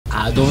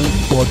I don't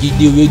forget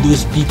the way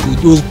those people,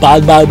 those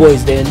bad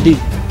boys then dey.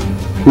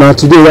 Now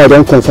today I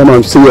don't confirm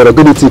and say your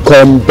ability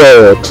come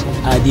board.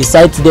 I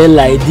decide to them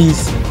like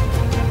this.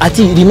 I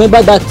think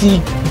remember that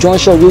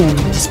junction wey we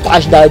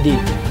dispatch that day.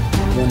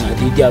 When I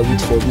dey there wait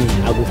for me,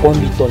 I go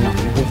come meet on am,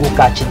 we go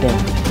catch them.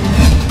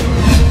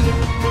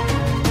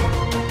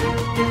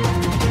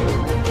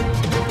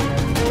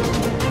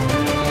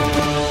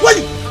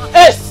 Wait!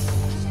 Yes!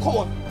 Come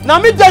on. Now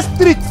me the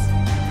street.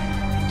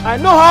 I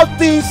know how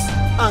things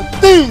and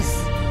things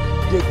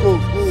they go.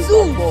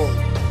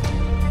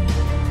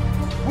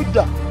 With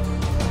that.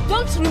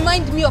 Don't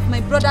remind me of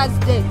my brother's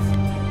death.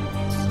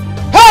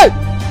 Hey!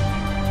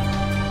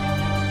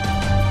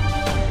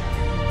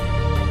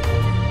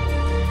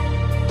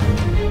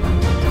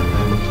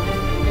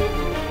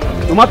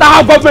 No matter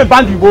how government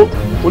ban the vote,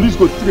 police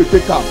go still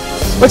take am.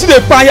 But they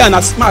pan here and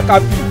a smart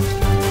happy.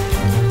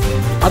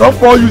 I don't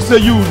call you say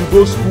you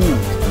go school.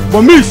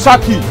 But me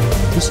Shaki,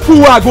 the school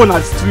where I go on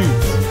the street.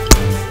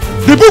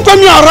 The book when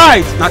me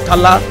arrive,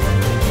 Nakala.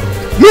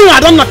 Me, I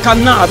don't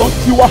Nakana, I don't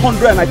see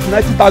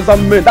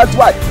 190,000 men. That's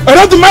why. I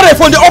don't matter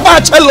from the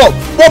upper cello.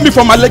 Brought me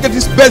from my leg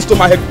this bench to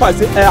my head pass.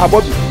 Say, hey,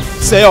 Bobby.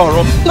 Say,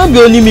 alright. Not be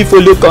only me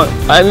follow come.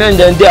 I mean,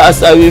 then they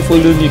ask I will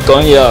follow me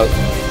come here.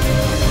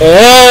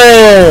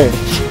 Hey!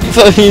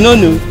 You don't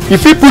know.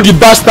 If you put the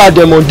bastard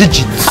them on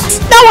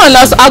digits. That one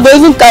last, I go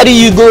even carry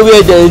you go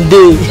where they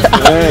dey.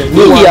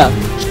 No here.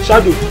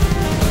 Shadow.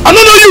 I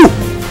don't know you.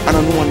 And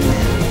I don't want you.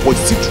 But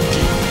see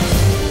today.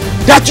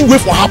 That you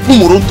wait for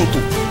happen Moronto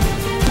to.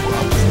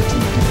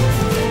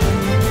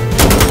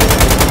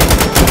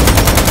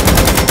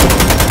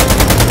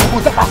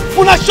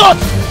 Una shot!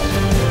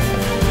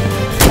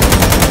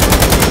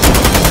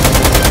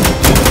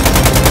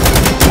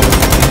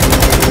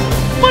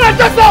 Una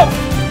shot up!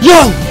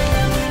 Young!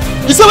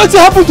 You saw what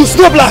happened to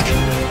Snow Black?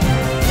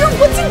 Young,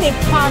 what's in the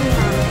pan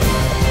now?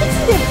 What's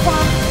in the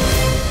pan?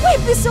 Why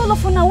if this all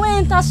of una wey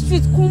enter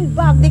street come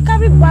back, they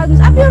carry bags.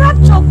 I be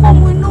rapture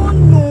come, we no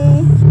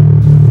know.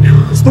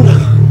 Snow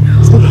Black!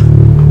 Snow Black!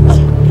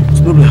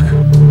 Snow Black!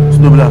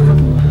 Snow Black!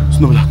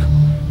 Snow Black!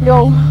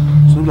 Young.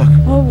 Snow Black!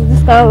 Oh,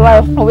 this kind of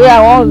life where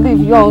I want to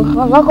live young.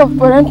 A lack of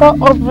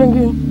parental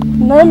upbringing.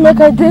 Now make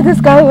I take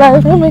this kind of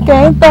life. Now make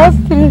I enter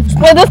streets.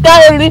 For this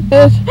kind of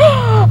lineage.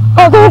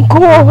 I don't go.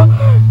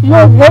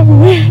 Young, help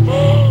me.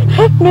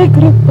 Help me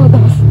greet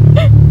others.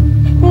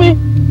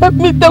 Help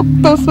me talk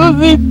to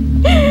Susie.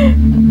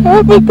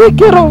 Help me take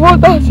care of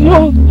others,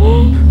 young.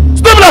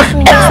 Snow Black!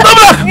 Snow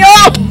Black!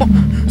 Young!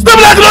 Snow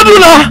Black, don't do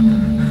that!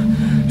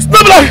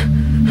 Snow Black!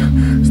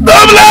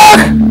 Snow Black!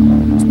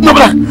 Snow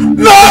Black!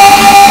 No!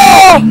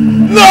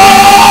 No!